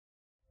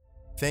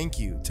Thank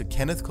you to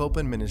Kenneth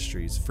Copeland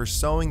Ministries for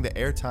sowing the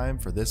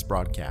airtime for this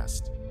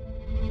broadcast.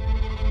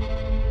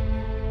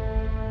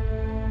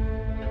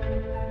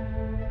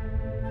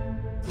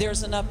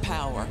 There's enough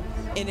power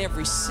in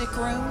every sick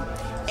room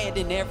and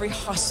in every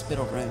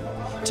hospital room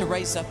to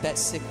raise up that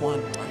sick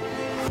one.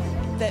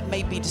 That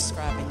may be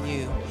describing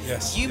you.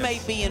 You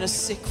may be in a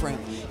sick room.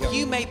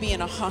 You may be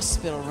in a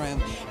hospital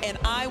room. And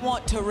I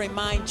want to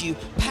remind you,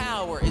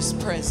 power is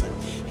present.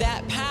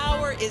 That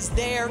power is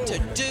there to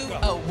do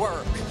a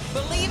work.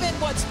 Believe in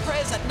what's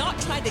present, not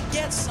trying to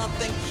get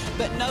something,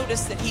 but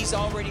notice that He's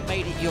already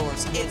made it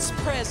yours. It's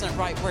present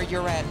right where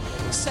you're at.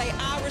 Say,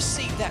 I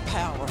receive that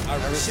power.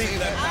 I receive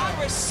that power.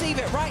 I receive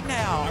it right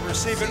now. I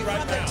receive it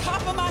right now. From the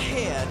top of my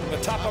head.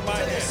 The top of my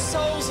head. The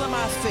soles of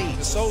my feet.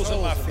 The soles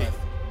of my feet.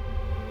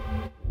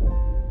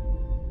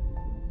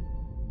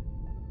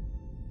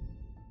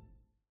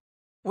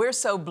 We're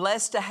so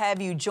blessed to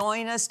have you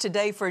join us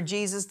today for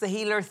Jesus the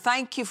Healer.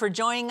 Thank you for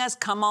joining us.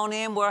 Come on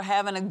in. We're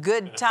having a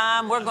good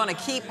time. We're going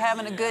to keep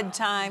having a good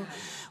time.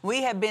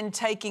 We have been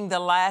taking the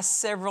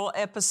last several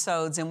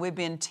episodes and we've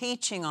been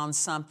teaching on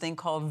something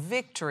called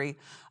victory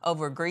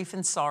over grief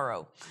and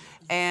sorrow.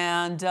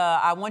 And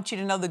I want you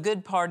to know the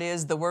good part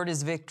is the word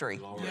is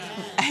victory.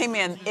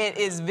 Amen. It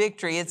is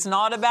victory. It's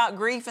not about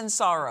grief and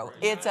sorrow.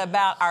 It's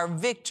about our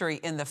victory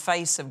in the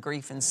face of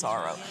grief and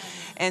sorrow.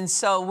 And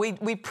so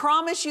we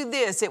promise you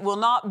this, it will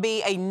not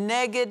be a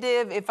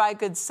negative, if I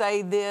could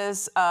say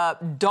this,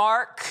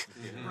 dark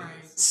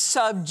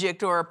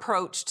subject or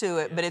approach to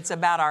it, but it's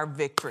about our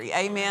victory.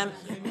 Amen.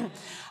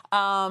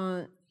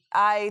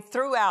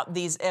 Throughout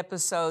these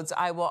episodes,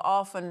 I will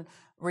often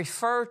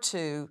refer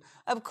to,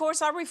 of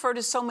course, I refer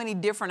to so many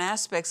different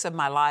aspects of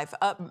my life,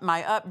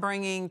 my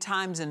upbringing,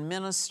 times in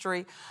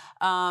ministry,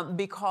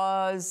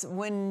 because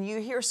when you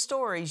hear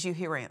stories, you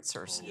hear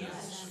answers.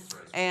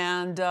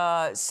 And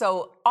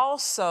so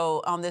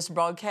also on this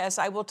broadcast,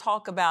 I will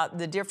talk about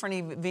the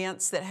different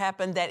events that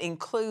happened that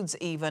includes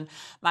even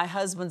my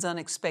husband's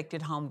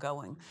unexpected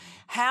homegoing.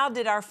 How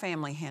did our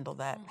family handle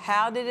that?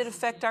 How did it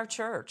affect our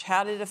church?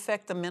 How did it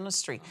affect the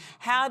ministry?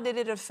 How did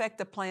it affect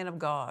the plan of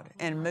God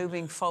and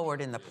moving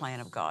forward in the plan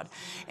of God?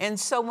 And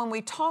so when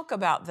we talk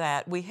about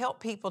that, we help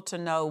people to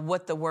know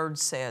what the Word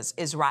says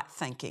is right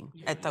thinking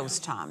at those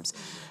times.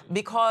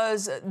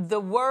 Because the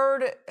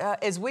Word,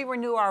 as we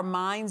renew our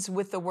minds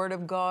with the Word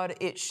of God,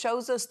 it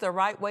shows us the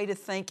right way to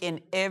think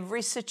in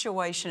every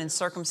situation and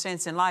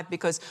circumstance in life,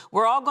 because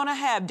we're all going to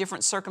have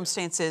different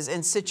circumstances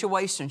and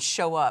situations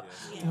show up.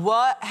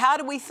 How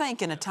do we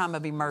think in a time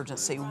of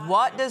emergency?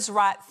 What does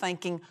right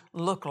thinking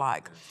look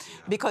like?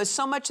 Because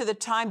so much of the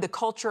time, the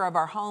culture of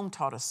our home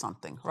taught us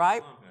something,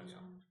 right?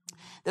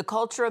 The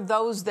culture of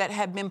those that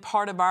have been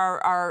part of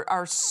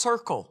our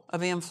circle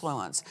of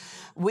influence.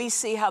 We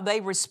see how they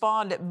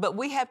respond, but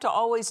we have to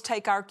always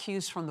take our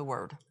cues from the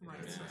Word.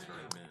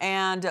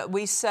 And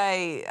we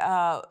say,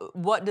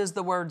 what does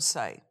the Word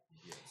say?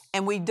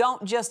 And we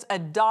don't just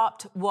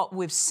adopt what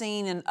we've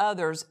seen in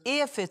others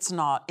if it's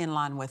not in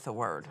line with the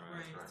Word.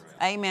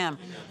 Amen.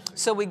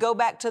 So we go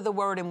back to the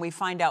Word and we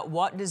find out,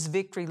 what does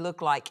victory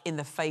look like in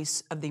the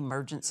face of the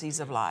emergencies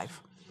of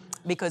life?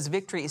 Because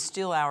victory is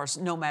still ours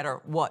no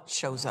matter what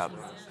shows up.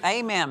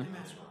 Amen.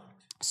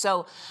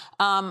 So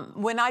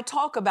when I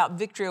talk about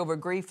victory over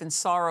grief and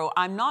sorrow,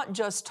 I'm not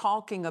just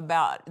talking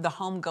about the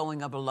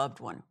homegoing of a loved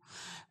one,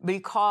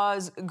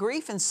 because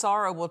grief and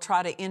sorrow will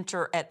try to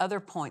enter at other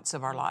points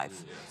of our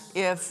life.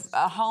 If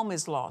a home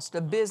is lost,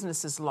 a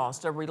business is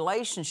lost, a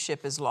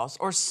relationship is lost,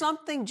 or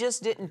something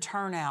just didn't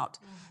turn out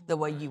the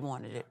way you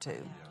wanted it to.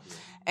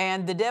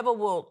 And the devil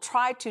will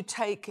try to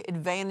take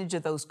advantage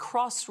of those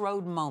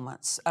crossroad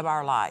moments of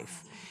our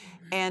life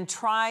and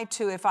try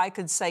to, if I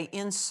could say,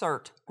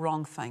 insert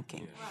wrong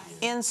thinking.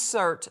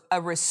 Insert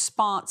a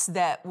response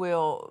that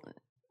will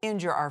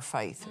injure our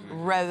faith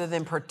rather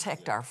than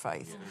protect our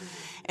faith.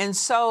 And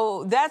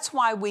so that's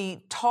why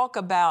we talk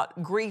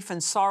about grief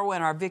and sorrow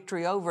and our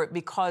victory over it,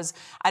 because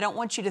I don't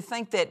want you to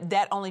think that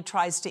that only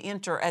tries to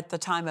enter at the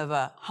time of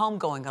a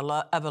homegoing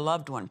of a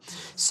loved one.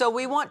 So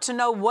we want to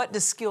know, what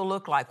does skill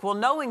look like? Well,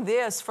 knowing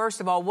this,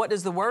 first of all, what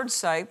does the Word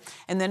say?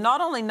 And then not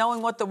only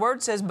knowing what the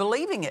Word says,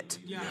 believing it.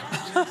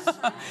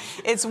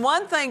 It's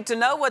one thing to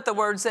know what the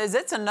Word says.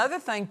 It's another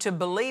thing to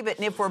believe it.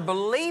 And if we're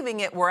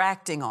believing it, we're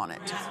acting on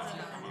it.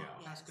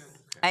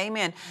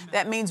 Amen.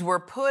 That means we're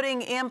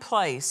putting in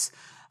place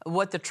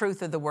what the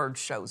truth of the Word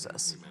shows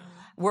us.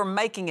 We're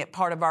making it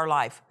part of our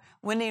life.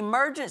 When the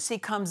emergency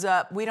comes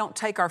up, we don't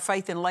take our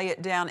faith and lay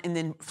it down and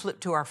then flip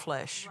to our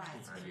flesh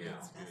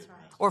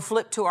or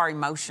flip to our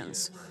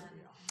emotions.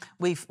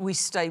 We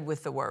stay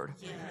with the Word.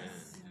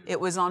 It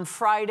was on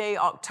Friday,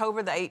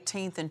 October the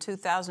 18th in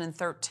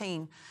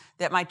 2013,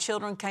 that my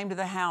children came to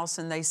the house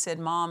and they said,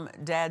 "Mom,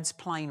 Dad's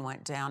plane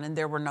went down," and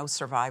there were no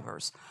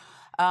survivors.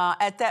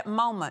 At that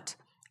moment,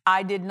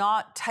 I did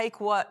not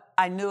take what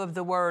I knew of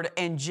the Word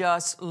and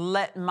just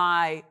let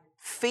my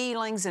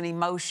feelings and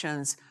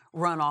emotions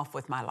run off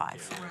with my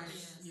life.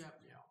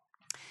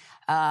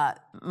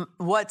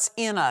 What's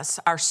in us,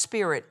 our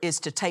spirit,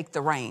 is to take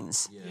the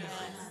reins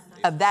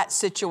of that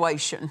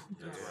situation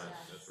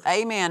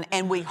Amen.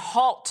 And we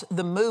halt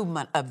the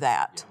movement of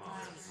that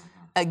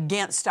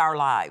against our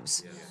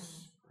lives.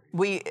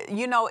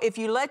 If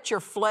you let your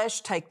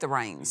flesh take the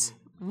reins,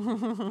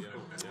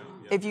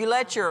 if you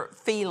let your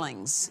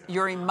feelings,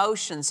 your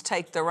emotions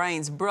take the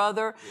reins,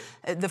 brother,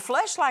 the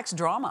flesh likes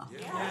drama.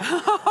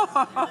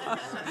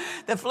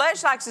 The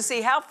flesh likes to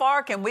see how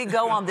far can we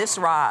go on this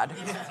ride.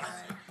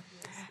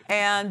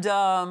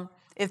 And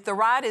if the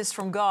ride is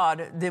from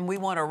God, then we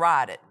want to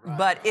ride it.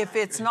 But if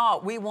it's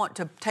not, we want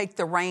to take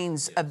the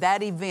reins of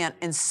that event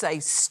and say,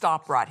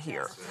 stop right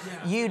here.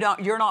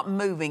 You're not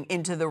moving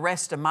into the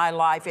rest of my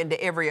life,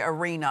 into every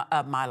arena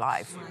of my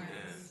life.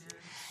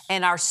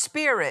 And our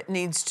spirit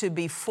needs to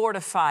be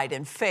fortified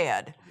and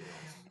fed.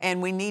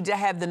 And we need to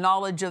have the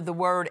knowledge of the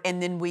Word,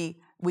 and then we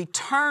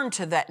turn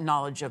to that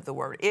knowledge of the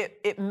Word.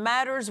 It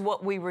matters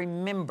what we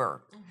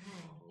remember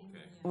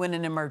when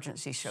an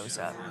emergency shows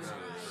up.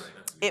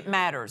 It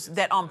matters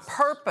that on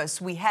purpose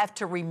we have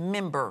to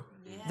remember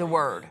the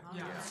Word.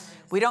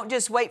 We don't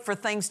just wait for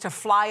things to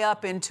fly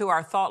up into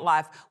our thought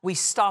life. We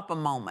stop a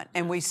moment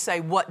and we say,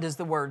 what does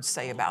the Word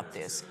say about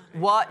this?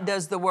 What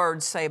does the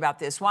Word say about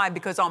this? Why?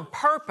 Because on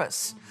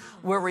purpose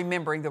we're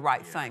remembering the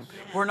right thing.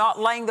 We're not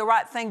laying the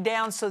right thing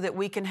down so that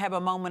we can have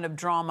a moment of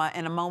drama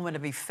and a moment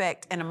of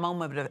effect and a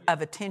moment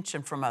of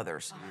attention from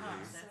others.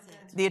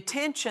 The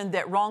attention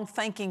that wrong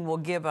thinking will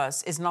give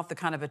us is not the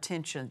kind of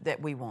attention that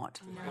we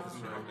want.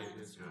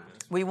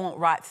 We want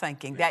right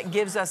thinking. That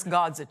gives us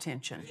God's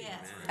attention.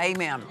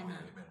 Amen.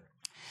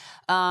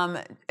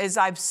 As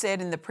I've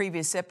said in the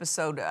previous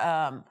episode,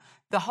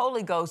 the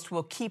Holy Ghost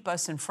will keep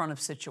us in front of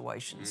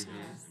situations.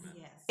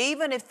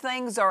 Even if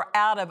things are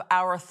out of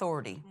our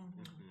authority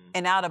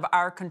and out of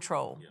our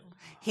control,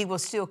 He will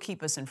still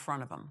keep us in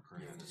front of them.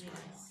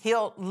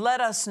 He'll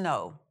let us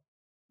know,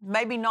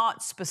 maybe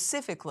not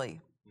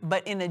specifically,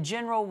 but in a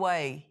general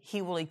way,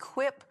 He will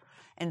equip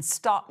and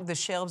stock the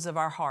shelves of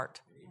our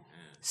heart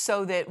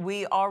so that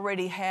we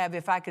already have,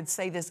 if I could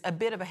say this, a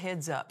bit of a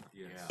heads up.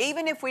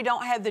 Even if we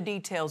don't have the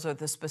details or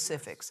the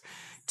specifics.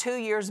 2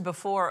 years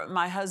before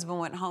my husband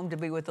went home to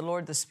be with the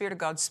Lord, the Spirit of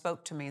God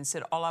spoke to me and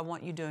said, all I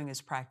want you doing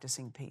is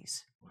practicing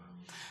peace.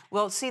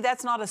 Well, see,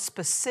 that's not a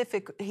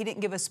specific, He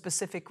didn't give a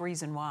specific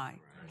reason why.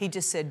 He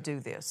just said, do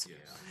this.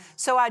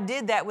 So I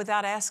did that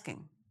without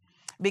asking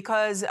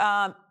because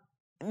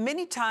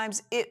many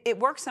times it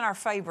works in our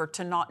favor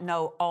to not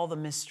know all the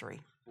mystery.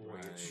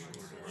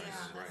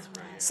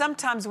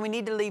 Sometimes we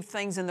need to leave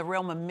things in the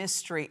realm of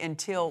mystery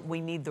until we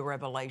need the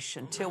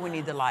revelation, till we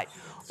need the light.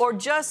 Or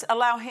just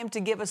allow Him to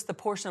give us the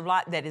portion of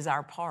light that is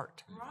our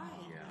part.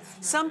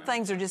 Some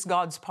things are just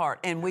God's part,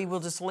 and we will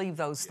just leave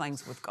those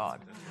things with God.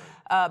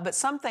 But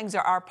some things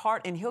are our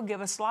part, and He'll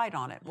give us light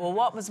on it. Well,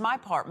 what was my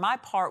part? My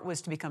part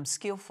was to become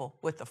skillful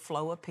with the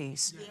flow of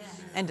peace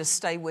and to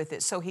stay with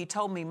it. So He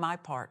told me my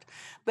part.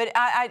 But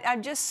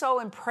I'm just so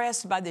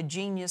impressed by the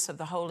genius of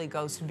the Holy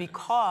Ghost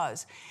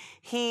because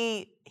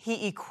He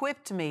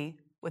equipped me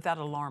without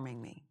alarming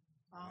me.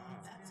 Oh,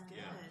 that's good.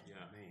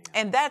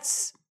 And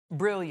that's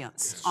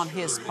brilliance on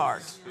His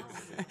part.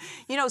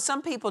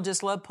 Some people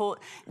just love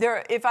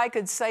if I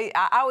could say,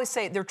 I always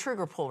say they're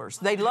trigger pullers.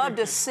 They love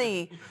to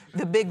see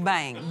the big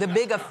bang, the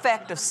big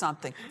effect of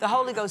something. The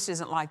Holy Ghost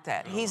isn't like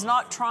that. He's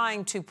not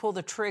trying to pull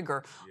the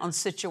trigger on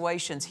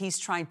situations. He's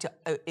trying to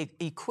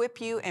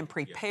equip you and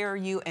prepare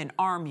you and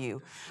arm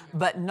you,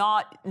 but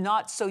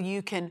not so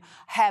you can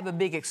have a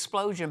big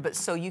explosion, but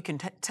so you can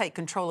take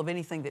control of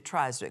anything that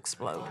tries to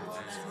explode.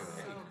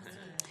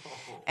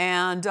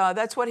 And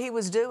that's what He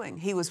was doing.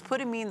 He was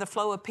putting me in the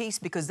flow of peace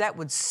because that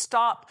would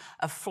stop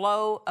a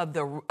flow of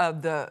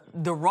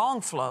the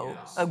wrong flow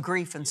of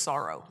grief and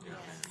sorrow.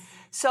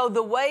 So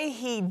the way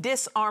He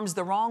disarms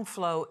the wrong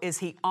flow is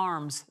He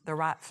arms the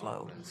right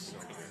flow.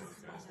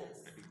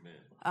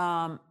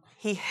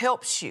 He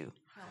helps you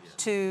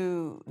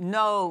to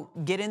know,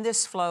 get in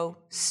this flow,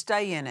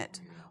 stay in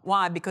it.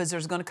 Why? Because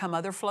there's going to come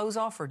other flows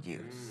offered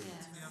you.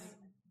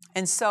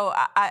 And so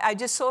I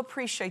just so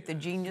appreciate the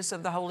genius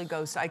of the Holy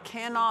Ghost. I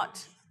cannot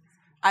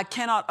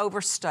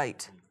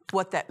overstate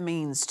what that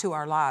means to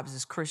our lives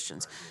as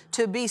Christians.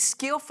 To be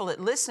skillful at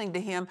listening to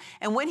Him,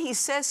 and when He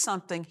says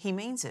something, He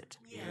means it.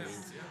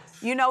 Yes.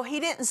 He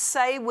didn't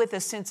say with a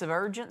sense of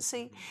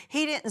urgency.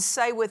 He didn't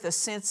say with a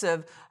sense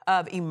of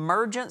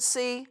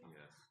emergency,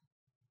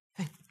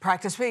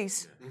 practice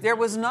peace. There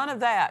was none of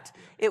that.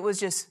 It was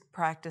just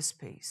practice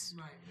peace.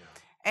 Right.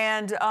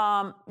 And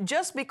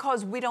just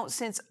because we don't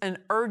sense an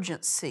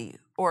urgency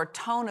or a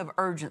tone of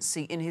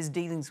urgency in His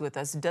dealings with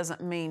us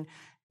doesn't mean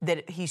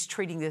that He's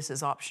treating this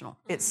as optional.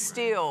 It's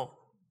still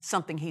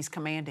something He's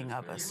commanding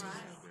of us.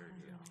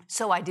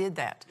 So I did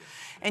that.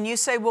 And you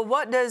say, well,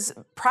 what does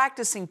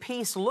practicing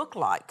peace look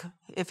like?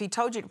 If He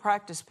told you to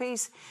practice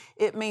peace,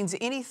 it means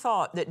any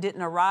thought that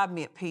didn't arrive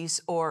me at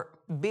peace or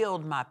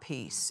build my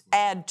peace,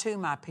 add to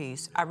my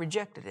peace, I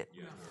rejected it.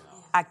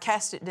 I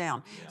cast it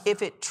down.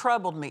 If it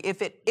troubled me,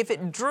 if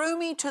it drew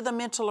me to the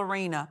mental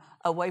arena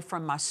away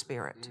from my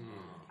spirit,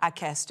 I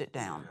cast it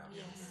down.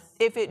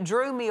 If it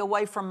drew me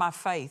away from my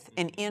faith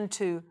and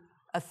into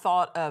a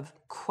thought of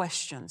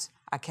questions,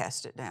 I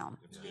cast it down.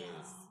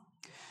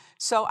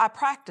 So I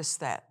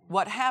practiced that.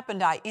 What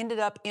happened, I ended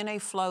up in a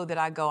flow that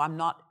I go, I'm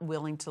not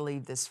willing to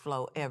leave this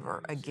flow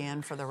ever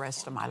again for the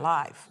rest of my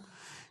life.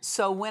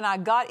 So when I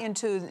got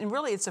into, and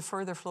really it's a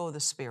further flow of the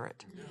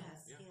Spirit.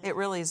 It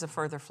really is a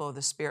further flow of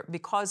the Spirit,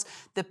 because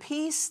the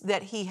peace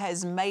that He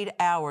has made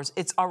ours,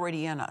 it's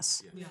already in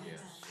us.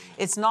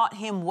 It's not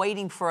Him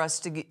waiting for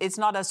us it's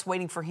not us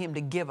waiting for Him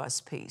to give us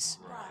peace.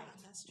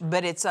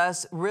 But it's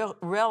us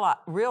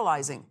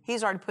realizing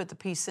He's already put the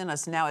peace in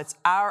us. Now it's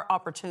our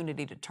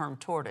opportunity to turn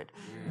toward it.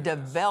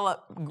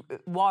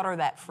 Water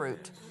that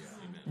fruit.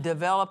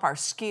 Develop our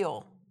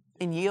skill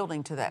in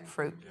yielding to that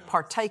fruit.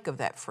 Partake of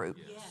that fruit.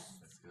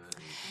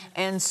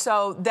 And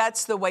so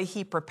that's the way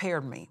He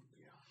prepared me.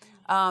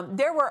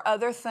 There were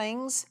other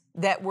things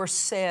that were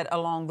said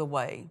along the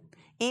way,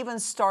 even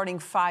starting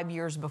 5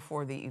 years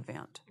before the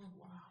event,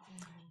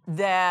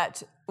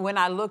 that when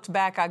I looked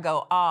back, I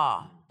go,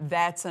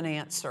 that's an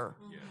answer.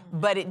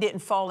 But it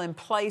didn't fall in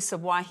place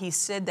of why He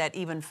said that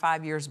even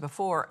 5 years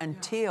before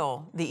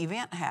until the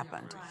event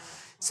happened.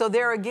 So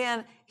there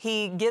again,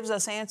 He gives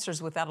us answers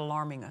without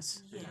alarming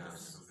us,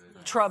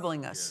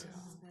 troubling us.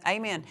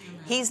 Amen.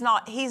 He's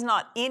not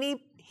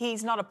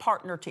a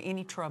partner to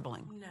any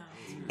troubling.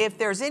 If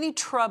there's any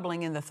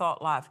troubling in the thought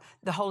life,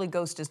 the Holy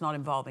Ghost is not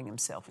involving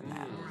Himself in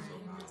that.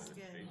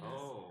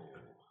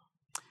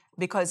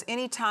 Because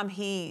anytime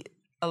He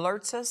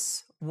alerts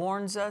us,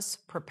 warns us,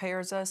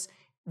 prepares us,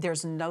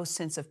 there's no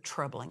sense of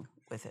troubling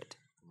with it.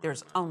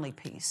 There's only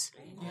peace.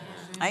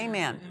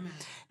 Amen.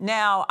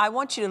 Now, I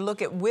want you to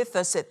look with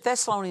us at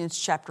Thessalonians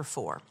chapter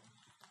 4.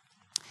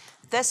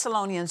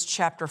 Thessalonians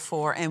chapter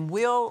 4, and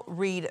we'll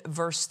read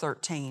verse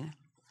 13.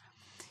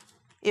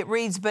 It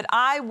reads, "But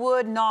I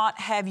would not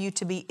have you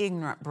to be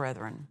ignorant,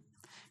 brethren,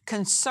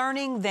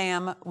 concerning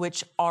them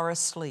which are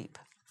asleep."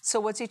 So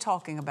what's he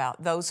talking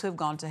about? Those who have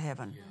gone to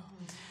heaven.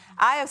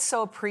 I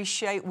so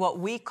appreciate what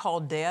we call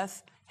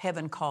death,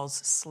 heaven calls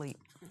sleep.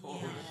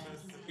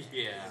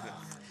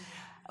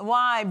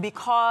 Why?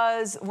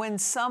 Because when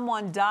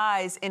someone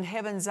dies, in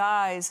heaven's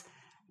eyes,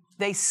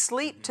 they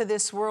sleep to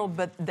this world,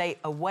 but they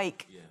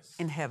awake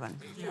in heaven.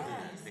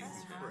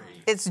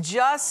 It's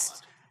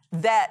just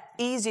that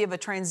easy of a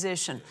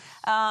transition.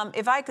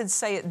 If I could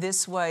say it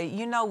this way,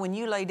 you know, when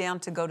you lay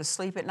down to go to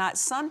sleep at night,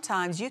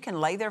 sometimes you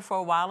can lay there for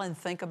a while and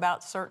think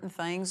about certain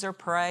things or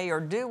pray or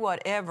do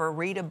whatever,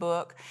 read a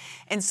book,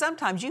 and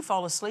sometimes you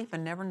fall asleep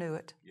and never knew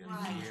it.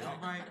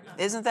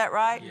 Isn't that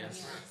right?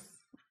 Yes.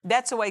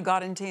 That's the way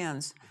God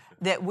intends,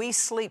 that we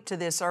sleep to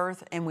this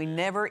earth and we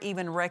never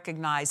even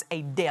recognize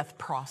a death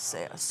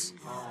process.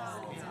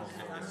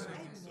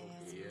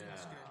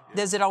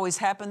 Does it always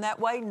happen that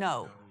way?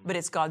 No. But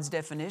it's God's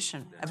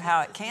definition of how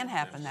it can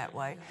happen that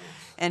way.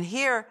 And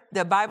here,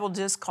 the Bible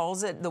just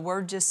calls it, the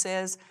Word just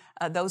says,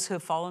 those who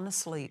have fallen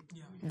asleep,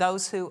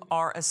 those who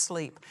are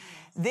asleep.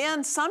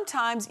 Then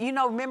sometimes, you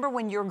know, remember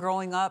when you're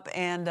growing up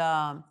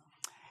and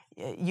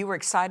you were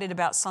excited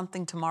about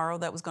something tomorrow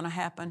that was going to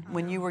happen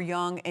when you were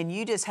young, and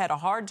you just had a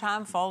hard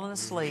time falling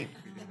asleep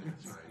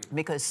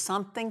because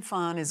something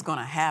fun is going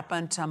to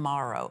happen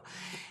tomorrow.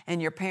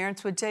 And your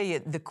parents would tell you,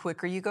 the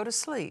quicker you go to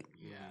sleep,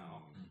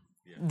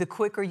 the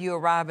quicker you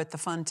arrive at the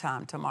fun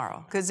time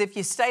tomorrow. Because if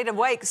you stayed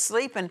awake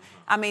sleeping,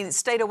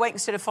 stayed awake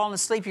instead of falling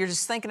asleep, you're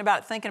just thinking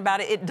about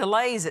it, it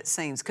delays, it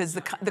seems, because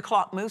the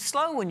clock moves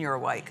slow when you're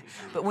awake.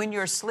 But when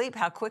you're asleep,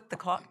 how quick that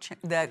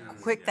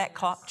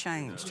clock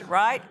changed,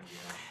 right?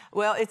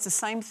 Well, it's the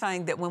same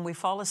thing that when we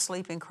fall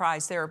asleep in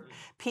Christ, there are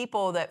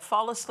people that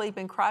fall asleep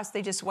in Christ,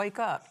 they just wake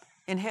up.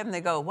 In heaven,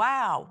 they go,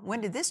 wow, when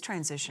did this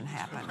transition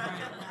happen?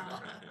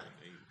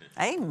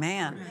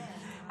 Amen.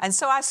 And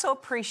so I so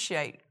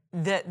appreciate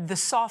the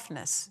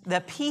softness,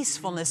 the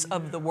peacefulness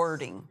of the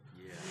wording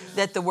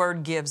that the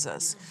Word gives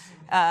us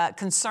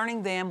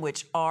concerning them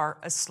which are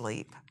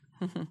asleep,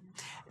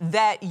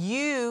 that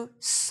you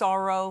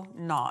sorrow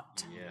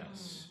not.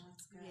 Yes.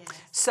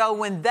 So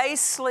when they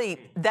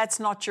sleep, that's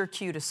not your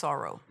cue to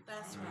sorrow.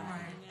 That's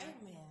right.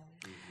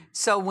 Amen.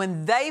 So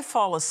when they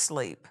fall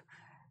asleep,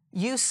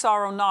 you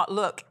sorrow not,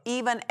 look,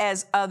 even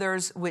as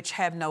others which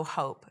have no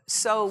hope.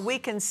 So we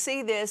can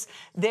see this.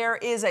 There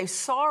is a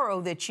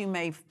sorrow that you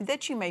may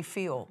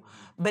feel,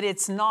 but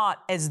it's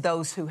not as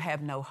those who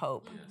have no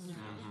hope.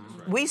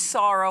 Yes. We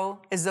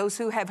sorrow as those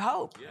who have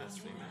hope.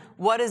 Yes.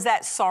 What does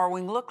that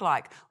sorrowing look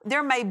like?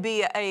 There may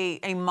be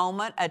a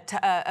moment,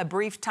 a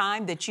brief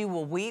time that you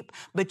will weep,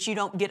 but you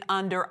don't get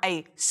under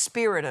a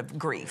spirit of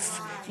grief.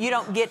 You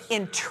don't get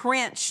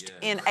entrenched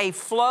in a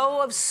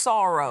flow of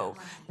sorrow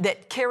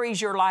that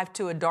carries your life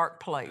to a dark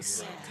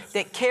place,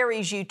 that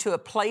carries you to a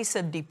place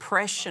of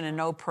depression and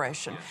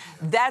oppression.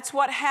 That's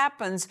what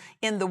happens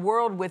in the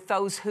world with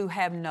those who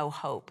have no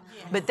hope.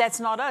 But that's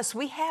not us.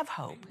 We have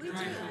hope.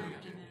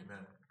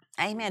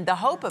 Amen. The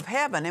hope of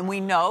heaven, and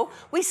we know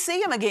we see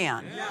Him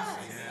again. Yes.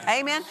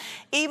 Amen.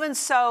 Even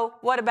so,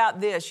 what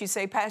about this? You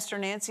say, Pastor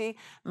Nancy,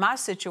 my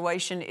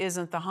situation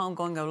isn't the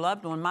homegoing of a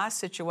loved one. My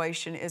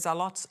situation is I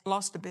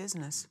lost a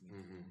business.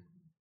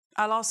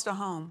 I lost a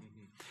home.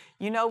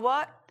 You know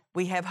what?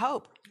 We have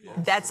hope.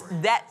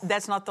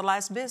 That's not the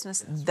last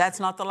business. That's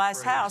not the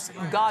last house.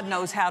 God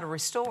knows how to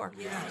restore.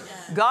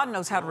 God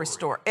knows how to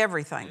restore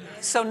everything.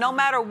 So no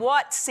matter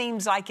what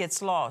seems like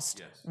it's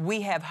lost,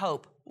 we have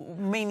hope.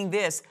 Meaning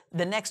this,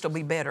 the next will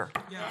be better.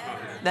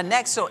 The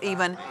next will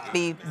even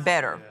be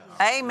better.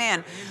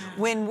 Amen.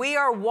 When we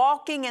are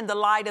walking in the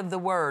light of the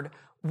Word,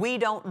 we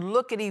don't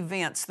look at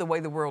events the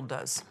way the world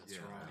does.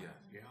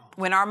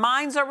 When our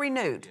minds are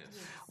renewed,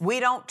 we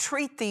don't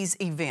treat these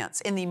events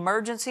in the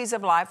emergencies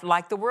of life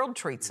like the world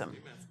treats them.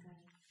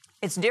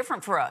 It's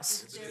different for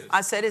us.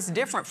 I said it's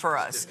different for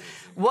us.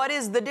 What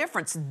is the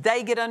difference?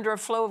 They get under a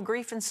flow of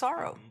grief and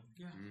sorrow.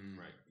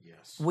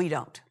 We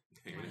don't.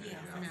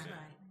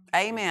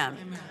 Amen.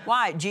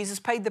 Why? Jesus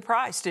paid the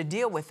price to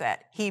deal with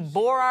that. He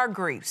bore our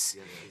griefs.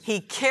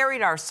 He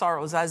carried our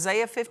sorrows.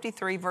 Isaiah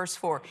 53, verse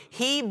 4.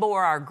 He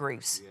bore our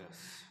griefs.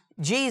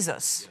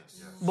 Jesus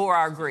bore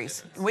our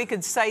griefs. We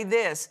could say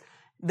this,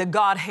 the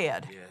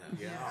Godhead.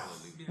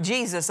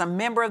 Jesus, a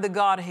member of the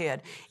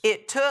Godhead.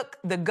 It took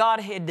the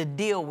Godhead to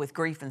deal with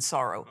grief and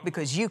sorrow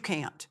because you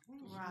can't.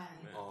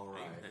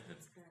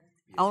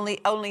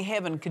 Only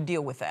heaven could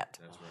deal with that.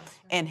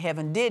 And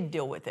heaven did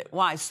deal with it.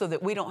 Why? So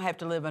that we don't have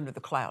to live under the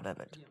cloud of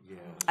it.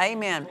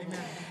 Amen.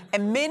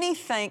 And many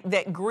think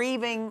that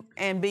grieving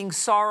and being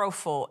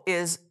sorrowful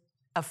is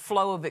a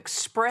flow of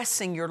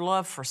expressing your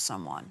love for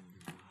someone.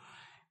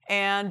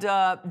 And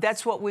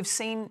that's what we've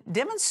seen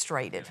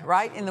demonstrated,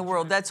 right, in the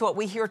world. That's what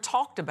we hear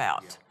talked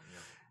about,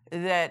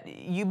 that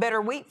you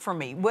better weep for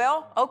me.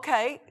 Well,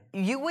 okay,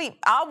 you weep.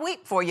 I'll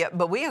weep for you,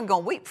 but we ain't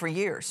going to weep for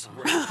years.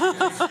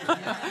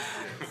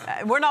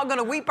 We're not going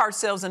to weep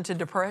ourselves into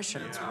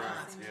depression.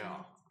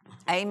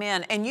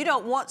 Amen. And you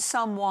don't want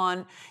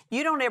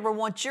you don't ever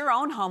want your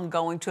own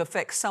homegoing to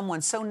affect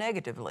someone so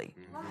negatively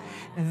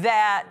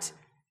that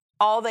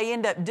all they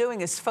end up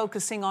doing is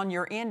focusing on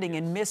your ending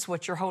and miss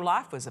what your whole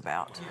life was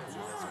about.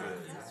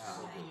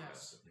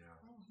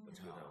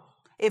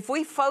 If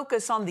we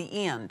focus on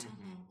the end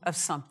of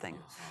something,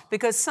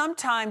 because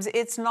sometimes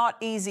it's not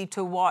easy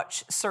to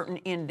watch certain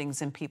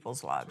endings in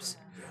people's lives,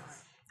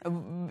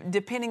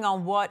 depending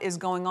on what is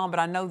going on. But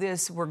I know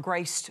this, we're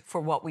graced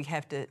for what we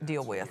have to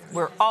deal with.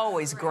 We're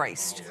always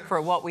graced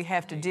for what we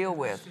have to deal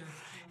with.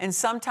 And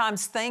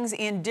sometimes things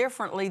end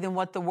differently than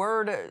what the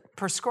Word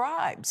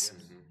prescribes.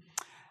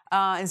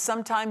 And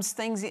sometimes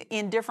things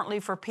end differently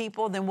for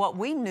people than what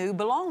we knew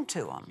belonged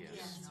to them.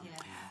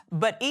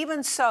 But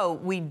even so,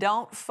 we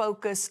don't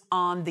focus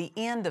on the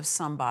end of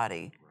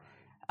somebody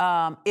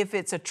if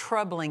it's a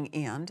troubling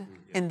end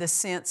in the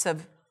sense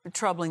of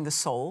troubling the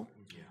soul,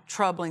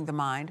 troubling the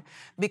mind.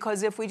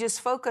 Because if we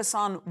just focus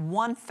on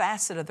one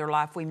facet of their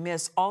life, we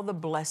miss all the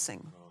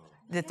blessing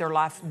that their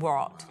life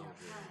brought.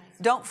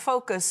 Don't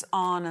focus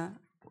on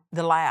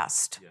the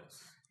last.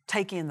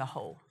 Take in the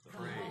whole.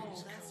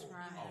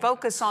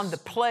 Focus on the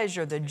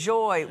pleasure, the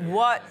joy,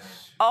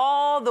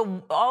 all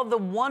the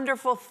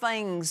wonderful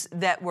things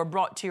that were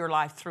brought to your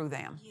life through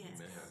them.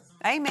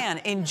 Amen.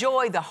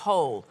 Enjoy the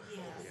whole.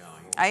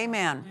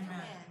 Amen.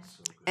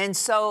 And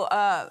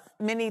so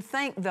many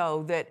think,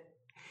 though, that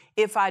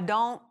if I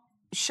don't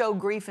show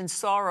grief and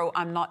sorrow,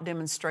 I'm not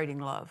demonstrating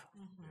love.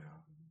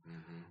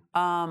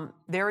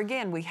 There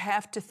again, we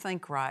have to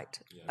think right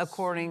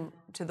according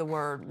to the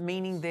Word,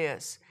 meaning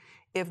this.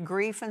 If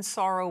grief and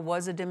sorrow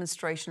was a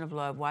demonstration of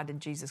love, why did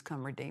Jesus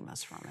come redeem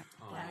us from it?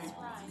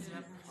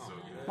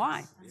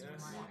 Why?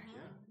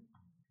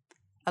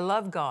 I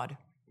love God.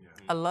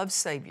 I love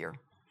Savior.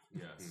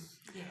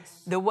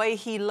 The way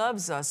He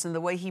loves us and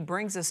the way He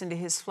brings us into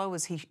His flow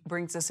is He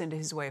brings us into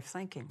His way of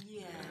thinking.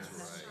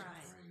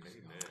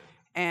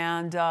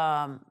 And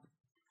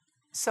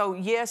so,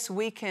 yes,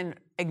 we can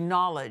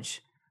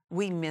acknowledge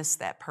we miss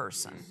that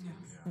person.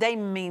 They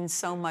mean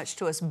so much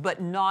to us, but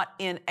not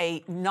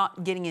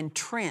getting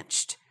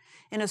entrenched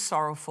in a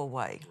sorrowful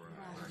way.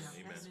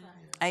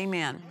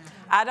 Amen.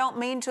 I don't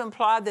mean to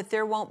imply that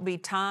there won't be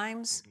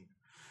times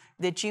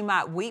that you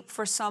might weep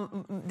for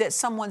that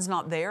someone's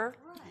not there.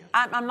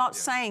 I'm not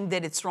saying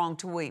that it's wrong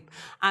to weep.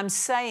 I'm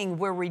saying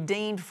we're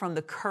redeemed from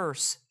the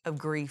curse of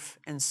grief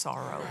and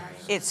sorrow.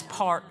 It's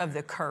part of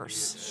the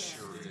curse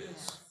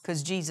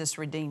because Jesus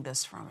redeemed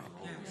us from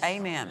it.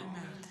 Amen.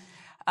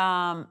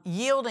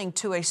 Yielding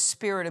to a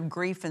spirit of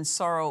grief and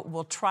sorrow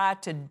will try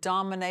to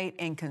dominate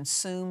and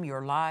consume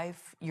your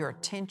life, your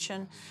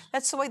attention.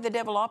 That's the way the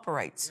devil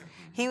operates.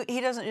 He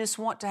doesn't just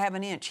want to have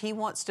an inch. He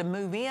wants to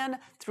move in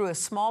through a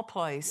small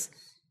place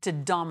to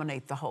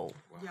dominate the whole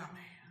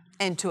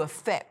and to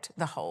affect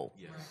the whole.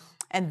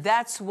 And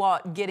that's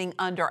what getting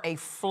under a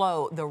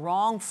flow, the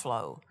wrong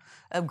flow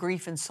of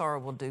grief and sorrow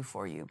will do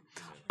for you.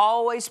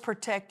 Always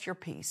protect your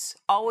peace.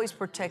 Always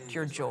protect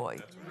your joy.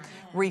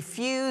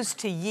 Refuse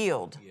to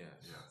yield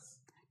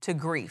to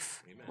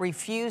grief.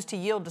 Refuse to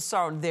yield to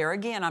sorrow. There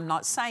again, I'm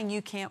not saying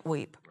you can't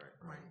weep.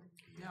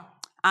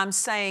 I'm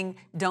saying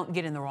don't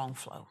get in the wrong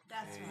flow.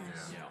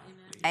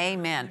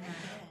 Amen.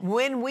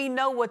 When we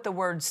know what the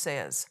Word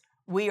says,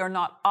 we are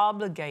not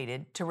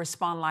obligated to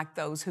respond like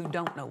those who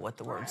don't know what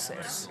the Word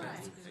says.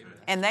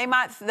 And they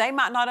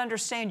might not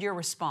understand your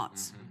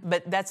response,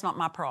 but that's not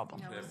my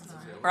problem.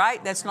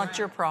 Right? That's not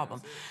your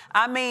problem.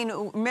 I mean,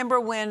 remember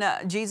when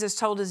Jesus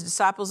told his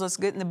disciples, let's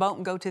get in the boat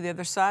and go to the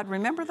other side?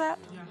 Remember that?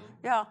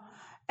 Yeah.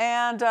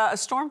 And a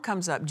storm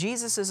comes up.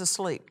 Jesus is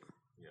asleep.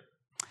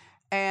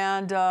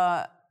 And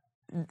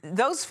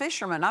those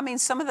fishermen, I mean,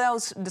 some of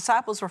those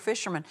disciples were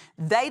fishermen.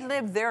 They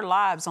lived their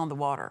lives on the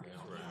water.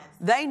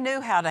 They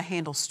knew how to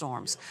handle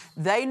storms.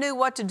 They knew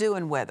what to do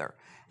in weather.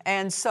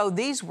 And so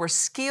these were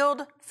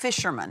skilled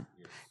fishermen.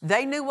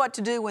 They knew what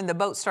to do when the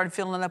boat started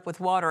filling up with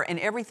water, and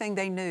everything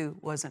they knew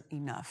wasn't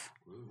enough.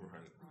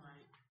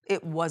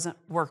 It wasn't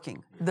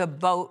working. The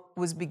boat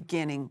was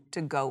beginning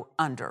to go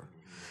under.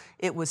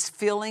 It was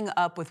filling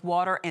up with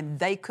water, and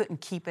they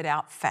couldn't keep it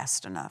out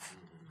fast enough.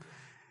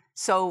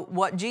 So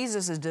what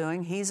Jesus is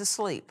doing, he's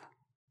asleep.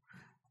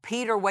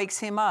 Peter wakes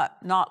him up,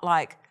 not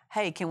like,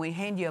 hey, can we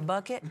hand you a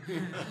bucket?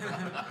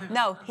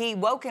 No, he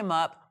woke him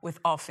up with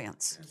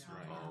offense.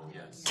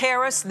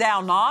 Carest thou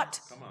not?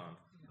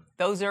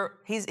 Those are,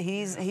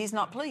 he's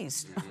not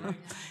pleased.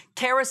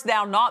 Carest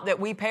thou not that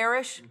we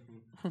perish?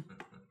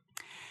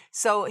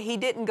 So he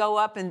didn't go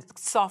up and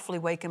softly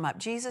wake him up.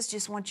 Jesus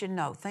just wants you to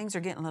know, things are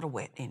getting a little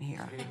wet in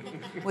here.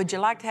 Would you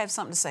like to have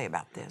something to say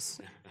about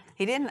this?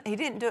 He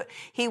didn't do it.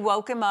 He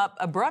woke him up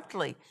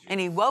abruptly, and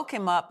he woke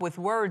him up with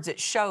words that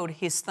showed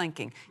his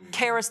thinking.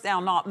 Carest thou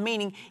not,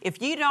 meaning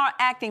if you're not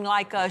acting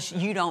like us,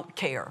 you don't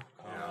care.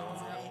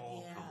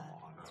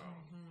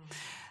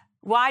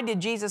 Why did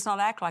Jesus not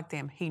act like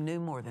them? He knew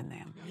more than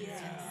them. Yes.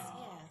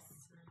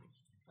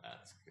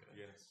 That's good.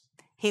 Yes.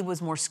 He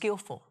was more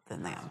skillful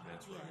than them.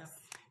 That's right.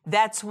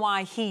 That's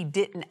why he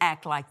didn't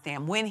act like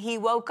them. When he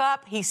woke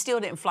up, he still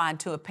didn't fly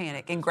into a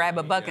panic and grab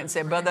a bucket and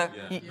say, brother,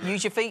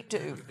 use your feet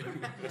too.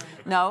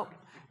 No,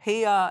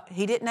 he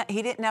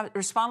didn't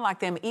respond like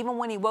them. Even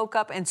when he woke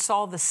up and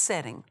saw the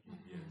setting,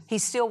 he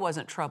still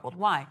wasn't troubled.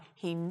 Why?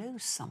 He knew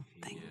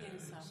something.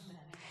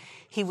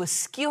 He was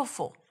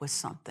skillful with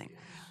something.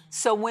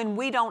 So when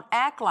we don't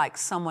act like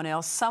someone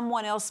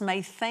else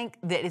may think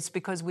that it's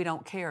because we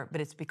don't care, but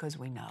it's because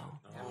we know.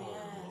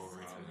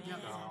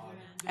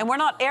 And we're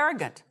not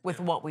arrogant with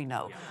what we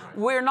know.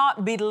 We're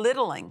not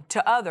belittling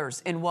to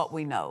others in what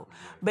we know.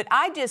 But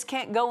I just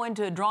can't go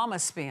into a drama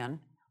spin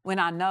when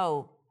I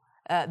know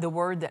the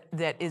word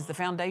that is the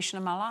foundation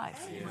of my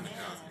life.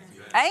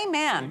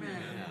 Amen.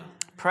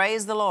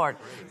 Praise the Lord.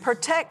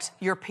 Protect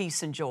your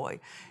peace and joy.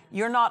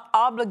 You're not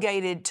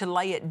obligated to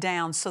lay it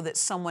down so that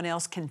someone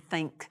else can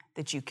think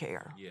that you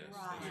care.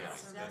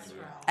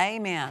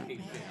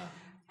 Amen.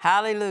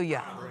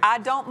 Hallelujah. I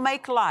don't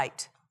make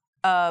light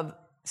of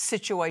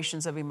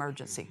situations of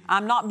emergency.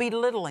 I'm not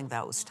belittling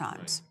those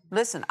times.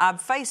 Listen,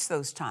 I've faced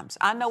those times.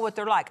 I know what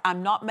they're like.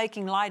 I'm not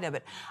making light of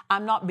it.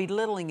 I'm not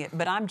belittling it,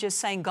 but I'm just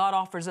saying God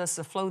offers us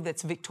a flow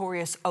that's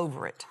victorious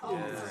over it.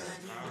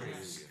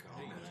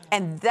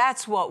 And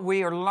that's what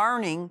we are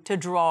learning to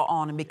draw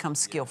on and become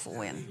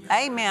skillful in.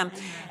 Amen.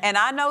 And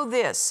I know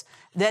this,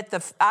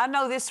 I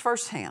know this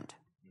firsthand.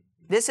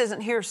 This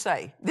isn't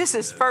hearsay. This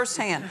is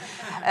firsthand,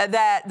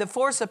 that the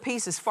force of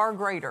peace is far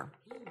greater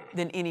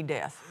than any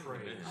death.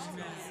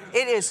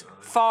 It is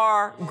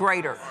far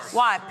greater.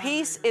 Why?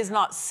 Peace is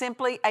not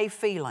simply a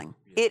feeling.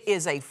 It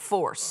is a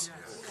force.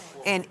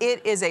 And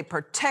it is a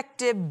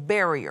protective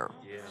barrier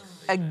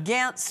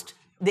against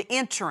the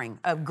entering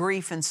of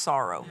grief and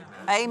sorrow.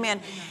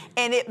 Amen.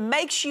 And it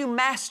makes you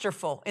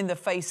masterful in the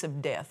face of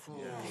death.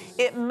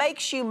 It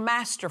makes you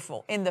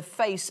masterful in the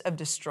face of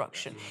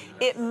destruction.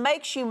 It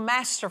makes you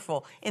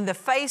masterful in the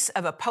face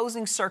of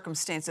opposing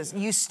circumstances.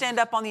 You stand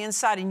up on the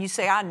inside and you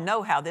say, I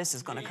know how this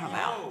is going to come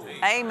out.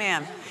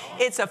 Amen.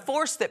 It's a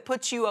force that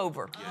puts you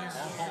over.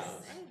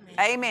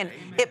 Amen.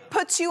 It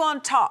puts you on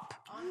top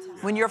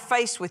when you're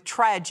faced with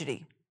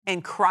tragedy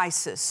and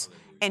crisis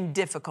and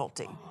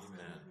difficulty.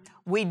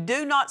 We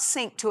do not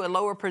sink to a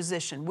lower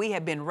position. We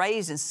have been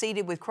raised and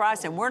seated with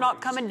Christ, and we're not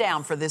coming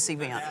down for this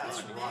event.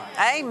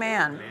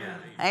 Amen.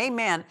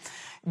 Amen.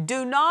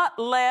 Do not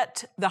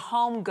let the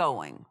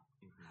homegoing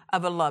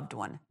of a loved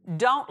one,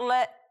 don't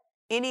let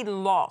any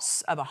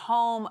loss of a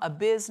home, a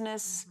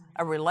business,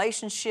 a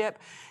relationship,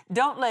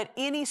 don't let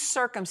any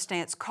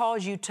circumstance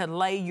cause you to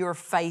lay your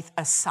faith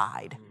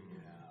aside.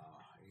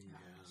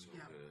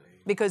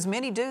 Because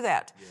many do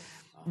that.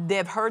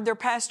 They've heard their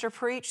pastor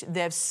preach.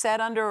 They've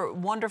sat under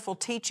wonderful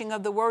teaching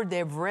of the Word.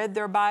 They've read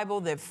their Bible.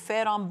 They've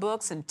fed on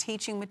books and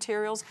teaching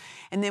materials.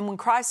 And then when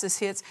crisis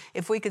hits,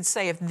 if we could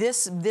say if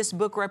this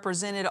book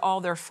represented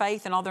all their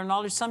faith and all their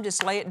knowledge, some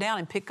just lay it down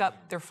and pick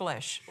up their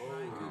flesh.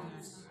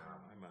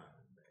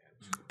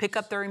 Pick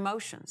up their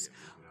emotions.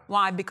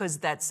 Why? Because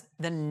that's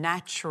the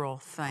natural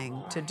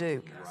thing to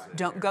do.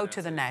 Don't go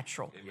to the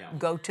natural.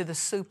 Go to the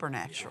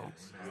supernatural.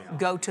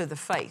 Go to the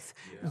faith.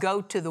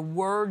 Go to the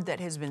word that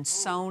has been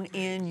sown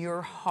in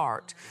your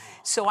heart.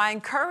 So I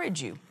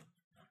encourage you,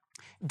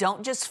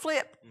 don't just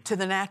flip to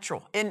the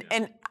natural.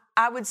 And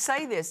I would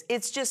say this,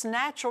 it's just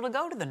natural to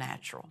go to the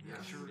natural.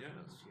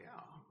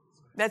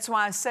 That's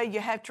why I say you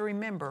have to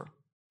remember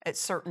at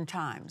certain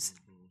times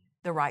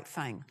the right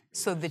thing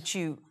so that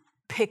you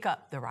pick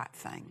up the right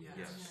thing.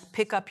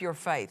 Pick up your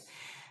faith.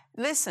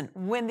 Listen,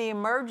 when the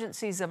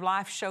emergencies of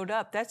life showed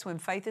up, that's when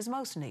faith is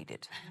most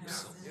needed.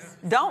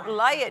 Don't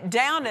lay it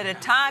down at a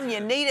time you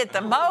need it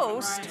the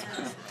most.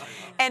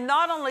 And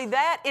not only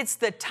that, it's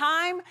the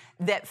time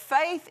that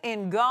faith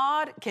in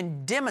God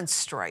can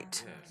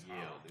demonstrate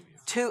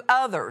to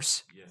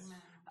others.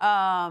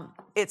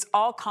 It's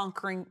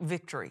all-conquering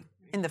victory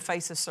in the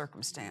face of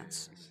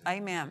circumstance.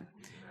 Amen.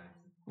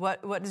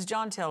 What does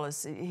John tell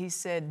us? He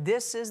said,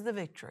 this is the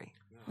victory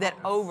that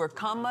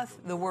overcometh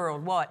the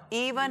world. What?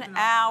 Even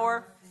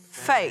our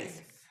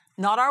faith.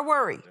 Not our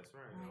worry.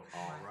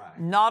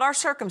 Not our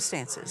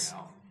circumstances.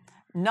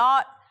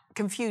 Not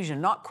confusion.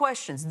 Not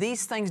questions.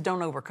 These things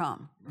don't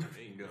overcome.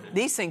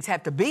 These things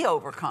have to be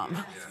overcome.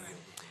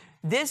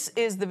 This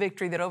is the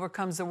victory that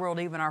overcomes the world,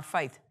 even our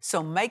faith.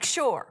 So make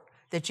sure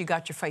that you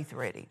got your faith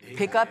ready.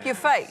 Pick up your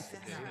faith.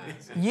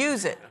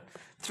 Use it.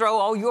 Throw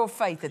all your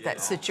faith at that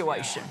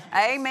situation.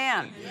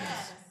 Amen.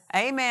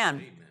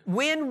 Amen.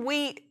 When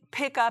we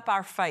pick up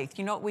our faith,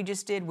 you know what we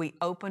just did? We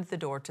opened the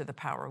door to the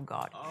power of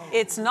God.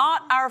 It's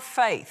not our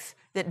faith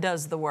that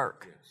does the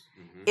work.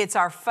 It's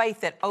our faith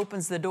that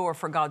opens the door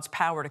for God's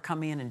power to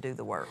come in and do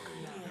the work.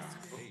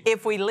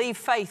 If we leave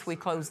faith, we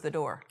close the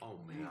door.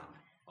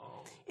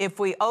 If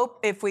we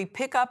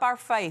pick up our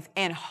faith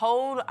and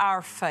hold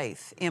our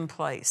faith in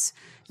place,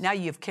 now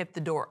you've kept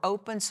the door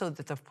open so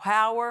that the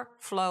power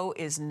flow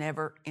is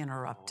never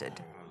interrupted.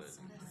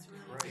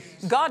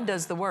 God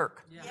does the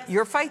work.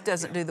 Your faith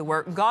doesn't do the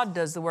work. God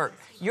does the work.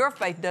 Your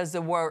faith does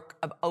the work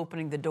of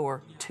opening the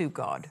door to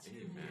God,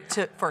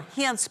 for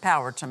His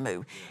power to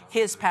move,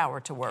 His power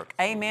to work.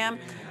 Amen.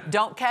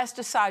 Don't cast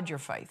aside your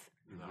faith.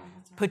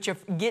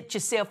 Get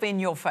yourself in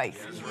your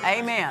faith.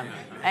 Amen.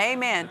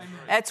 Amen.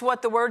 That's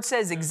what the Word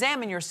says.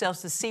 Examine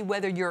yourselves to see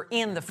whether you're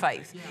in the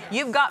faith.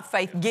 You've got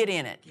faith, get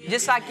in it.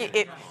 Just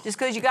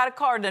because you got a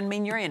car doesn't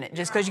mean you're in it.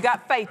 Just because you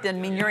got faith doesn't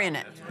mean you're in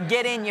it.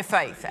 Get in your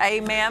faith.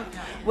 Amen.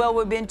 Well,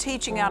 we've been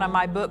teaching out of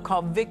my book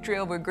called Victory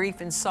Over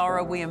Grief and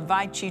Sorrow. We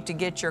invite you to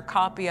get your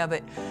copy of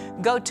it.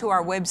 Go to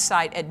our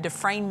website at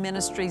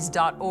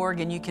DufresneMinistries.org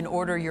and you can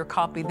order your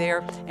copy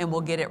there and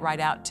we'll get it right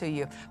out to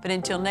you. But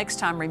until next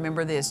time,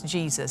 remember this,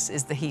 Jesus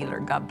is the healer.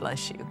 God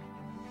bless you.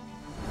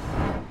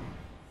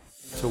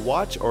 To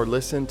watch or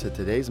listen to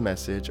today's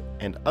message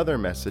and other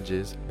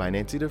messages by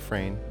Nancy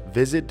Dufresne,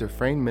 visit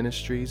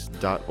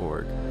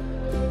DufresneMinistries.org.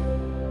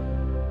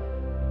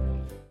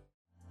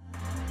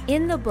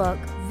 In the book,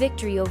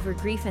 Victory Over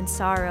Grief and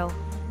Sorrow,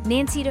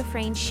 Nancy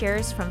Dufresne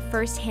shares from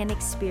firsthand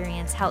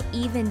experience how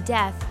even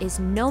death is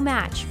no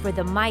match for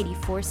the mighty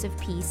force of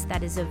peace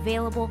that is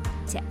available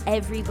to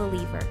every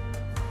believer.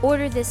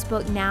 Order this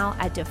book now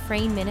at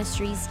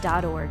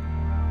DufresneMinistries.org.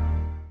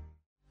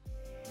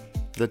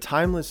 The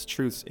timeless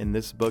truths in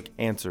this book,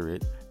 Answer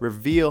It,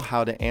 reveal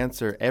how to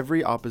answer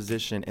every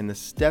opposition and the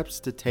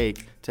steps to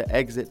take to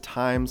exit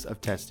times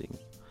of testing.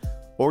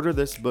 Order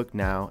this book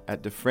now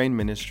at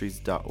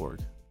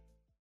DufresneMinistries.org.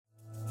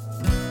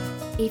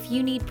 If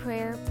you need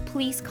prayer,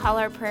 please call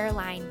our prayer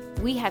line.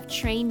 We have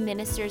trained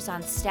ministers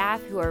on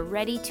staff who are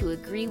ready to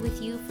agree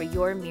with you for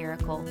your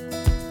miracle.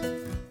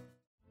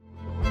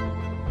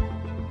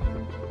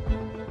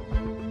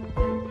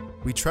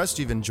 We trust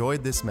you've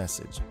enjoyed this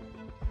message.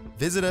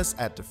 Visit us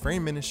at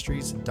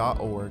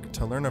DufresneMinistries.org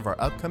to learn of our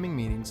upcoming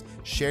meetings,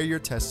 share your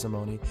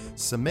testimony,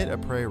 submit a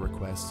prayer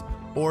request,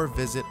 or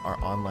visit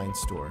our online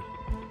store.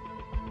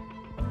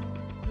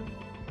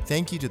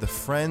 Thank you to the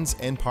friends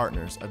and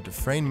partners of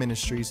Dufresne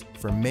Ministries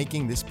for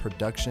making this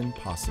production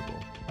possible.